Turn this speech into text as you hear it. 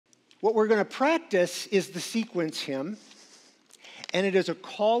What we're going to practice is the sequence hymn, and it is a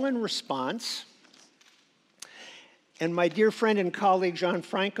call and response. And my dear friend and colleague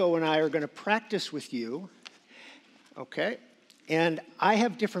Gianfranco and I are going to practice with you, okay? And I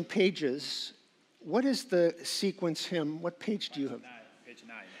have different pages. What is the sequence hymn? What page do you have? Page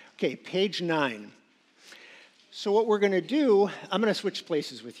 9. Okay, page 9. So what we're going to do, I'm going to switch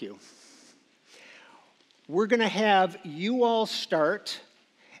places with you. We're going to have you all start.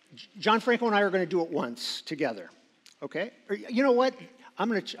 Gianfranco and I are going to do it once together, okay? Or, you know what? I'm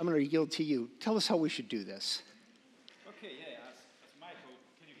going to yield to you. Tell us how we should do this. Okay, yeah, as Michael,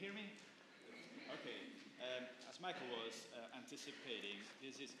 can you hear me? Okay, as Michael was anticipating,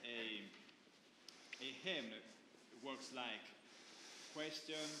 this is a hymn that works like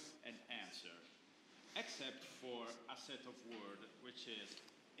question and answer, except for a set of words, which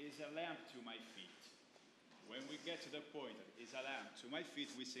is a lamp to my feet. When we get to the point that is a lamp to my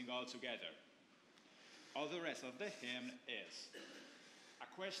feet, we sing all together. All the rest of the hymn is a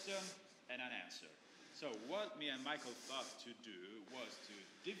question and an answer. So what me and Michael thought to do was to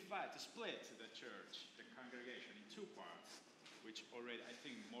split the church, the congregation, in two parts, which already, I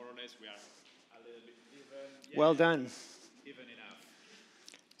think, more or less we are a little bit even. Yeah, well done. Even enough.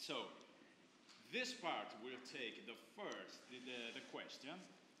 So this part will take the question,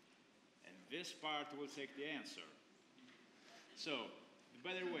 and this part will take the answer. So the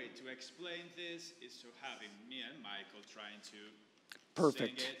better way to explain this is to have me and Michael trying to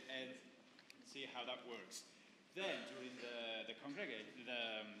sing it and see how that works. Then during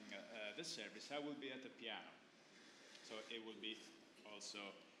the service, I will be at the piano, so it will be also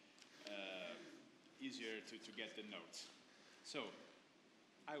easier to get the notes. So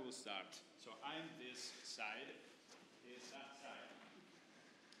I will start. So I'm this side, is that side.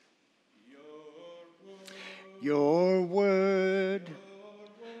 Your word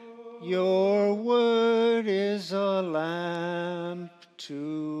is a lamp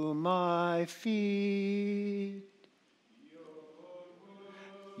to my feet.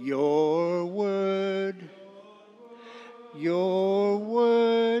 Your word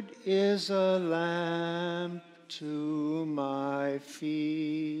is a lamp to my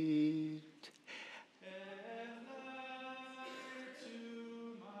feet.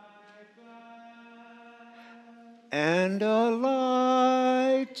 And a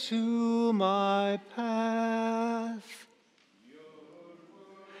light to my path.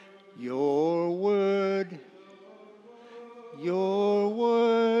 Your word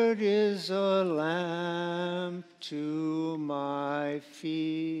is a lamp to my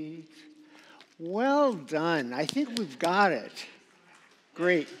feet. Well done. I think we've got it.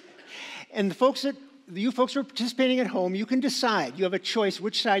 Great. And you folks who are participating at home, you can decide. You have a choice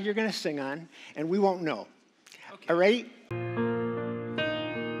which side you're going to sing on, and we won't know. Okay. All right?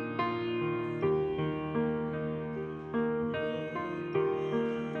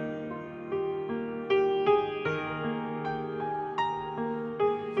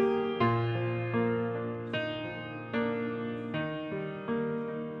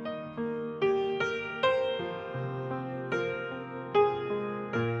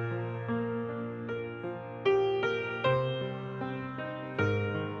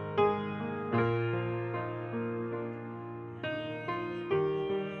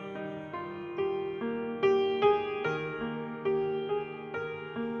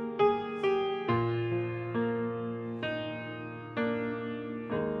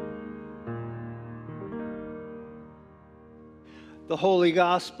 The Holy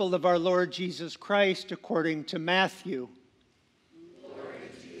Gospel of our Lord Jesus Christ according to Matthew. Glory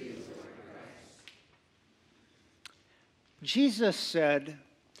to you, Lord Christ. Jesus said,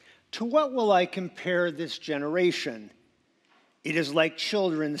 "To what will I compare this generation? It is like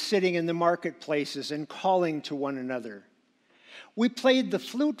children sitting in the marketplaces and calling to one another. We played the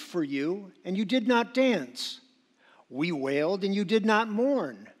flute for you, and you did not dance. We wailed, and you did not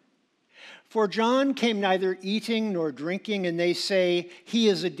mourn. For John came neither eating nor drinking, and they say, he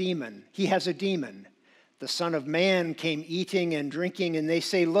is a demon. He has a demon. The Son of Man came eating and drinking, and they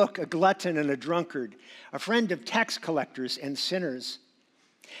say, look, a glutton and a drunkard, a friend of tax collectors and sinners.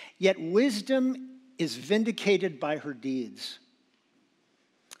 Yet wisdom is vindicated by her deeds."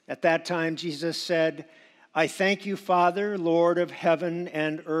 At that time, Jesus said, "I thank you, Father, Lord of heaven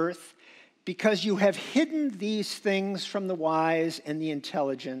and earth, because you have hidden these things from the wise and the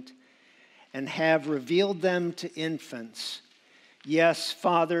intelligent, and have revealed them to infants. Yes,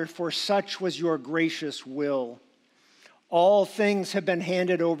 Father, for such was your gracious will. All things have been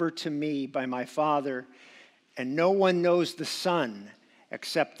handed over to me by my Father, and no one knows the Son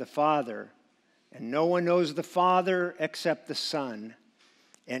except the Father, and no one knows the Father except the Son,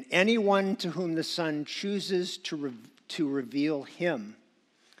 and anyone to whom the Son chooses to reveal him.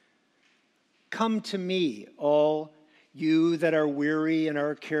 Come to me, all you that are weary and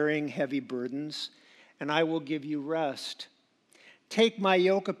are carrying heavy burdens, and I will give you rest. Take my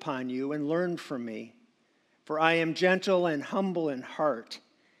yoke upon you and learn from me, for I am gentle and humble in heart,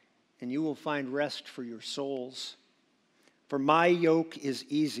 and you will find rest for your souls. For my yoke is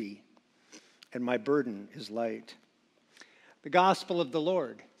easy, and my burden is light. The gospel of the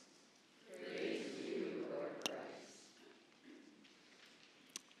Lord. Praise to you, Lord Christ.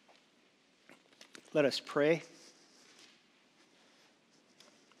 Let us pray.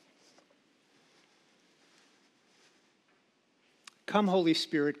 Come, Holy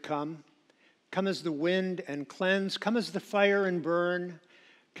Spirit, come. Come as the wind and cleanse. Come as the fire and burn.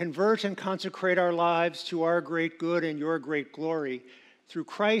 Convert and consecrate our lives to our great good and your great glory. Through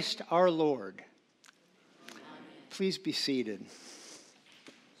Christ our Lord. Amen. Please be seated.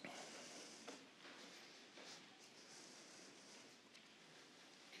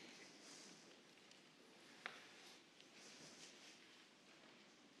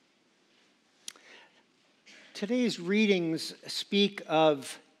 Today's readings speak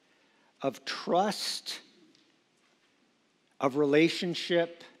of trust, of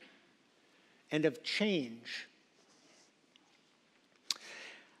relationship, and of change.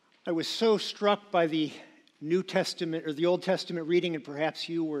 I was so struck by the New Testament or the Old Testament reading, and perhaps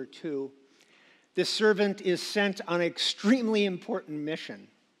you were too. This servant is sent on an extremely important mission.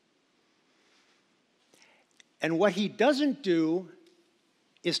 And what he doesn't do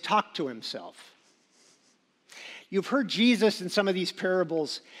is talk to himself. You've heard Jesus in some of these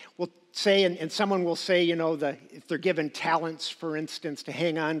parables will say, and someone will say, if they're given talents, for instance, to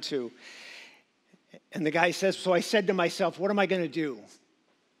hang on to. And the guy says, so I said to myself, what am I going to do?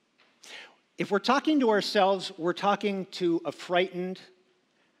 If we're talking to ourselves, we're talking to a frightened,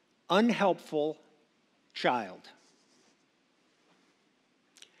 unhelpful child.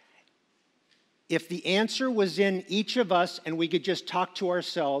 If the answer was in each of us and we could just talk to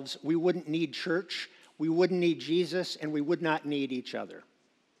ourselves, we wouldn't need church, we wouldn't need Jesus, and we would not need each other.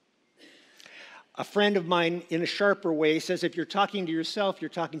 A friend of mine, in a sharper way, says if you're talking to yourself, you're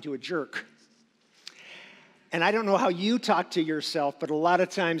talking to a jerk. And I don't know how you talk to yourself, but a lot of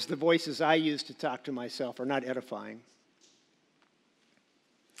times the voices I use to talk to myself are not edifying.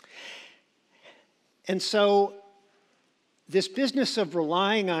 And so this business of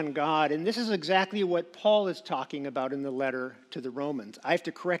relying on God, and this is exactly what Paul is talking about in the letter to the Romans. I have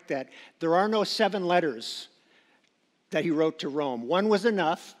to correct that. There are no 7 letters that he wrote to Rome. One was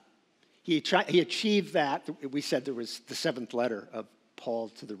enough. He achieved that. We said there was the 7th letter of Paul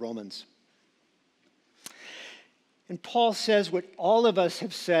to the Romans. And Paul says what all of us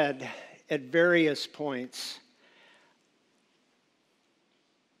have said at various points.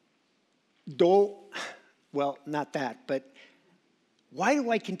 Well, not that, but why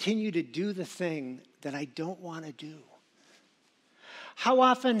do I continue to do the thing that I don't want to do? How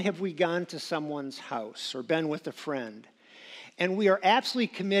often have we gone to someone's house or been with a friend, and we are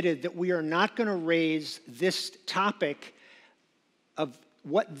absolutely committed that we are not going to raise this topic of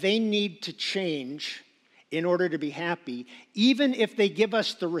what they need to change in order to be happy, even if they give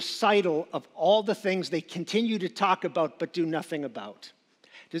us the recital of all the things they continue to talk about but do nothing about?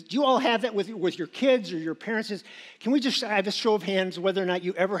 Do you all have that with your kids or your parents? Can we just have a show of hands whether or not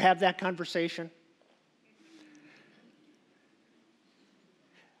you ever have that conversation?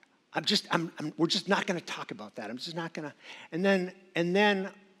 We're just not going to talk about that. I'm just not going to. And then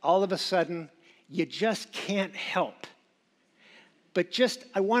all of a sudden, you just can't help. But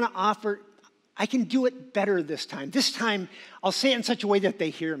I want to offer, I can do it better this time. This time, I'll say it in such a way that they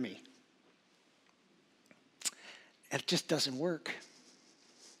hear me. It just doesn't work.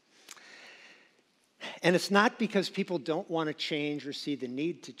 And it's not because people don't want to change or see the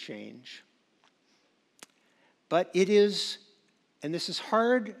need to change. But it is, and this is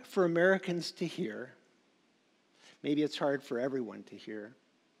hard for Americans to hear. Maybe it's hard for everyone to hear.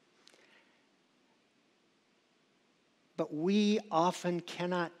 But we often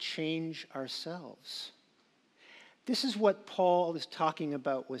cannot change ourselves. This is what Paul is talking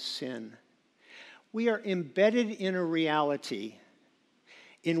about with sin. We are embedded in a reality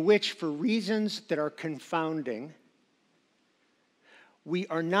in which, for reasons that are confounding, we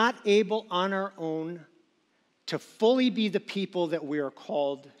are not able on our own to fully be the people that we are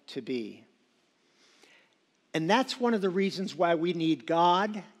called to be. And that's one of the reasons why we need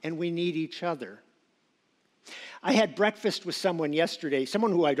God and we need each other. I had breakfast with someone yesterday,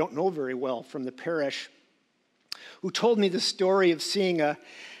 someone who I don't know very well from the parish, who told me the story of seeing a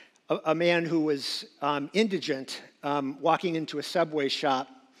man who was indigent walking into a Subway shop.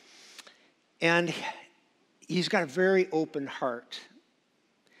 And he's got a very open heart.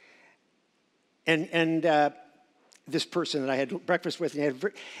 And this person that I had breakfast with,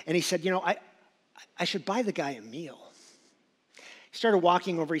 and he said, I should buy the guy a meal. He started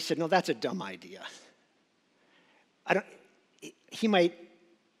walking over. He said, no, that's a dumb idea. He might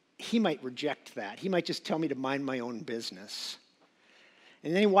reject that. He might just tell me to mind my own business.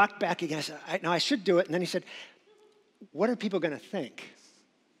 And then he walked back again. I said, no, I should do it. And then he said, what are people going to think?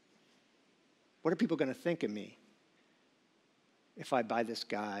 What are people going to think of me if I buy this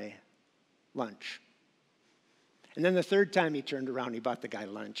guy lunch? And then the third time he turned around, he bought the guy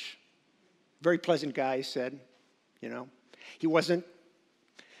lunch. Very pleasant guy, he said. He wasn't,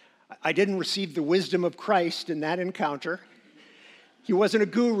 I didn't receive the wisdom of Christ in that encounter. He wasn't a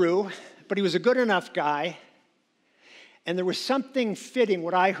guru, but he was a good enough guy. And there was something fitting,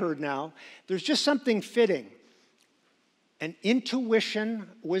 what I heard now, there's just something fitting. An intuition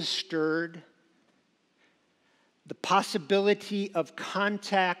was stirred. The possibility of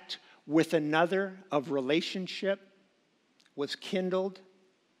contact with another, of relationship, was kindled.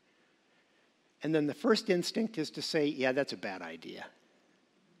 And then the first instinct is to say, yeah, that's a bad idea.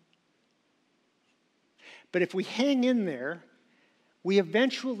 But if we hang in there, we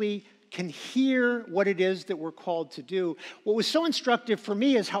eventually can hear what it is that we're called to do. What was so instructive for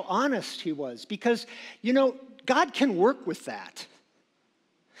me is how honest he was, because, God can work with that.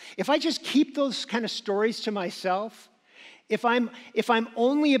 If I just keep those kind of stories to myself, if I'm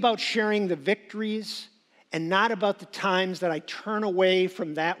only about sharing the victories and not about the times that I turn away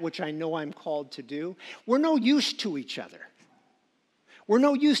from that which I know I'm called to do, we're no use to each other. We're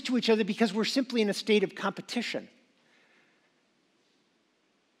no use to each other because we're simply in a state of competition.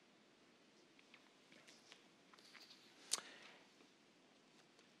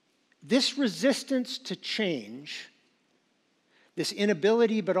 This resistance to change, this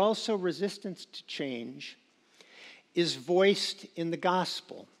inability but also resistance to change, is voiced in the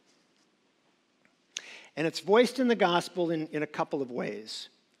gospel. And it's voiced in the gospel in a couple of ways.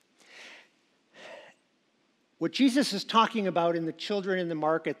 What Jesus is talking about in the children in the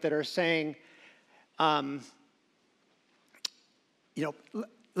market that are saying,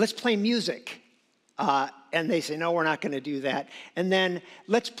 let's play music. And they say, no, we're not going to do that. And then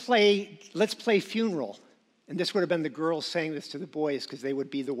let's play funeral. And this would have been the girls saying this to the boys because they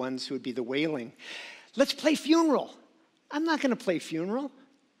would be the ones who would be the wailing. Let's play funeral. I'm not going to play funeral.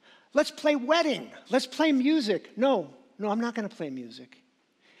 Let's play wedding. Let's play music. No, I'm not going to play music.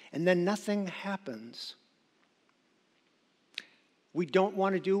 And then nothing happens. We don't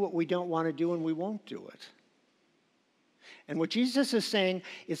want to do what we don't want to do, and we won't do it. And what Jesus is saying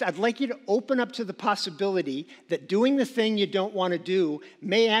is, I'd like you to open up to the possibility that doing the thing you don't want to do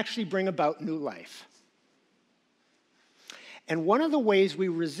may actually bring about new life. And one of the ways we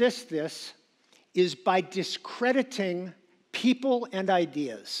resist this is by discrediting people and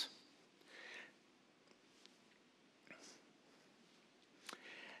ideas.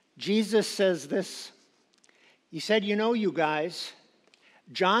 Jesus says this. He said, you guys,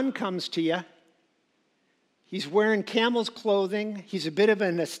 John comes to you. He's wearing camel's clothing. He's a bit of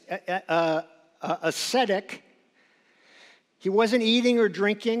an ascetic. He wasn't eating or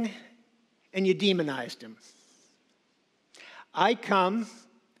drinking, and you demonized him. I come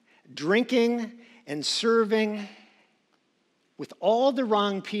drinking and serving with all the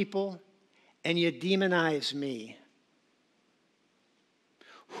wrong people, and you demonize me.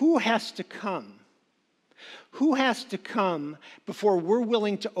 Who has to come? Who has to come before we're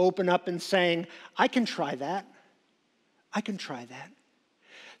willing to open up and saying, I can try that. I can try that.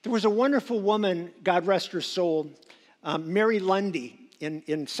 There was a wonderful woman, God rest her soul, Mary Lundy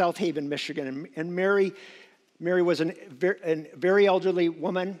in South Haven, Michigan. And Mary was a very elderly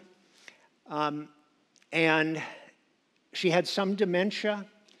woman, and she had some dementia,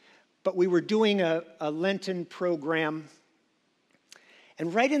 but we were doing a Lenten program.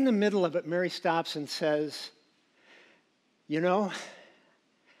 And right in the middle of it, Mary stops and says,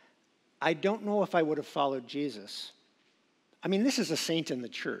 I don't know if I would have followed Jesus. I mean, this is a saint in the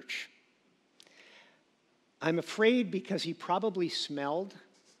church. I'm afraid because he probably smelled,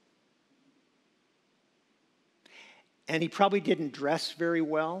 and he probably didn't dress very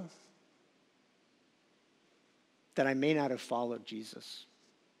well, that I may not have followed Jesus.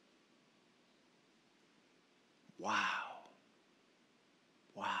 Wow.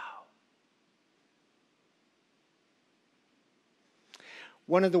 Wow.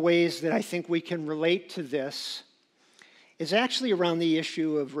 One of the ways that I think we can relate to this is actually around the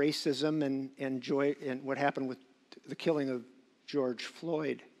issue of racism and what happened with the killing of George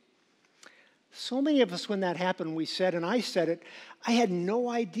Floyd. So many of us, when that happened, we said, and I said it, I had no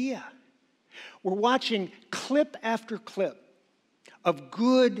idea. We're watching clip after clip of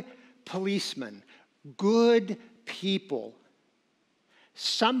good policemen, good people,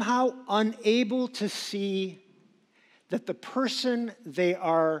 somehow unable to see that the person they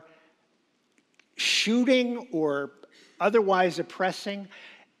are shooting or otherwise oppressing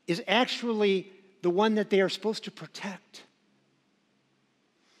is actually the one that they are supposed to protect.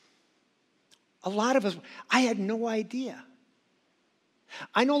 A lot of us, I had no idea.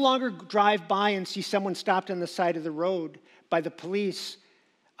 I no longer drive by and see someone stopped on the side of the road by the police.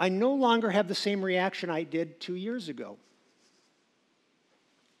 I no longer have the same reaction I did 2 years ago.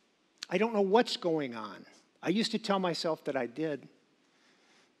 I don't know what's going on. I used to tell myself that I did.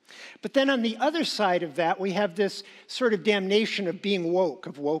 But then on the other side of that, we have this sort of damnation of being woke,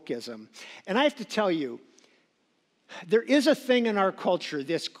 of wokeism. And I have to tell you, there is a thing in our culture,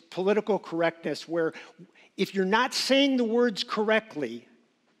 this political correctness, where if you're not saying the words correctly,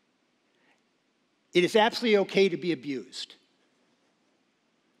 it is absolutely okay to be abused.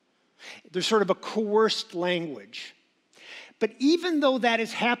 There's sort of a coerced language. But even though that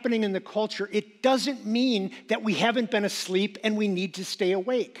is happening in the culture, it doesn't mean that we haven't been asleep and we need to stay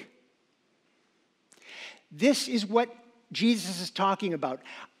awake. This is what Jesus is talking about.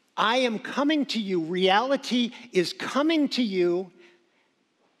 I am coming to you. Reality is coming to you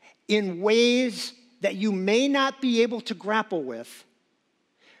in ways that you may not be able to grapple with,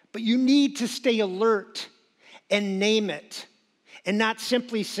 but you need to stay alert and name it and not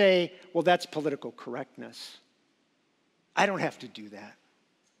simply say, well, that's political correctness. I don't have to do that.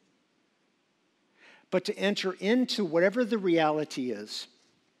 But to enter into whatever the reality is.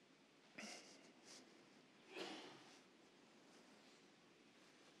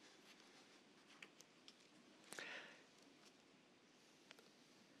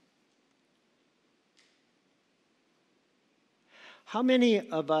 How many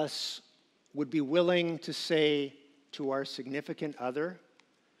of us would be willing to say to our significant other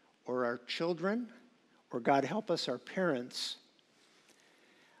or our children, or God help us, our parents,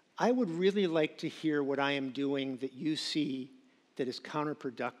 I would really like to hear what I am doing that you see that is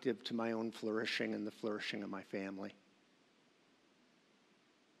counterproductive to my own flourishing and the flourishing of my family?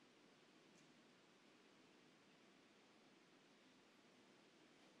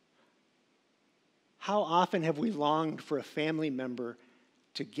 How often have we longed for a family member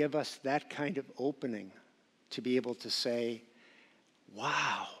to give us that kind of opening, to be able to say,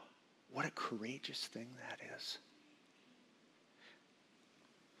 wow, what a courageous thing that is.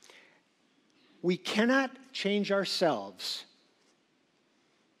 We cannot change ourselves.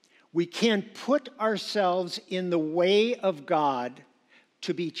 We can put ourselves in the way of God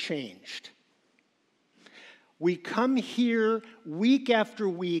to be changed. We come here week after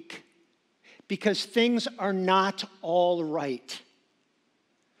week because things are not all right.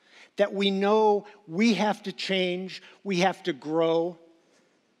 That we know we have to change, we have to grow.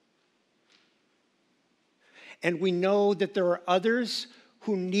 And we know that there are others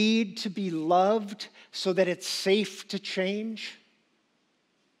who need to be loved so that it's safe to change.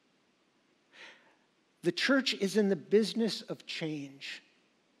 The church is in the business of change.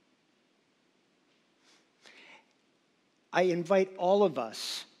 I invite all of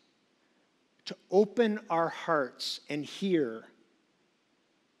us to open our hearts and hear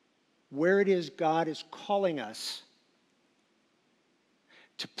where it is God is calling us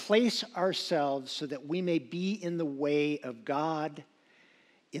to place ourselves so that we may be in the way of God,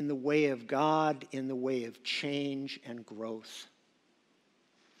 in the way of God, in the way of change and growth.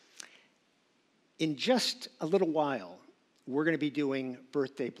 In just a little while, we're going to be doing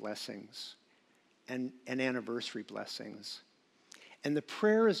birthday blessings and anniversary blessings. And the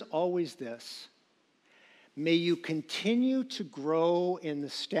prayer is always this: may you continue to grow in the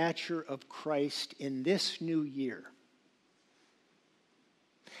stature of Christ in this new year,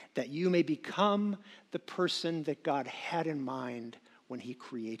 that you may become the person that God had in mind when he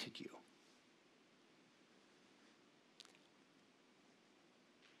created you.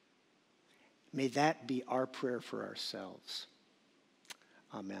 May that be our prayer for ourselves.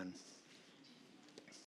 Amen.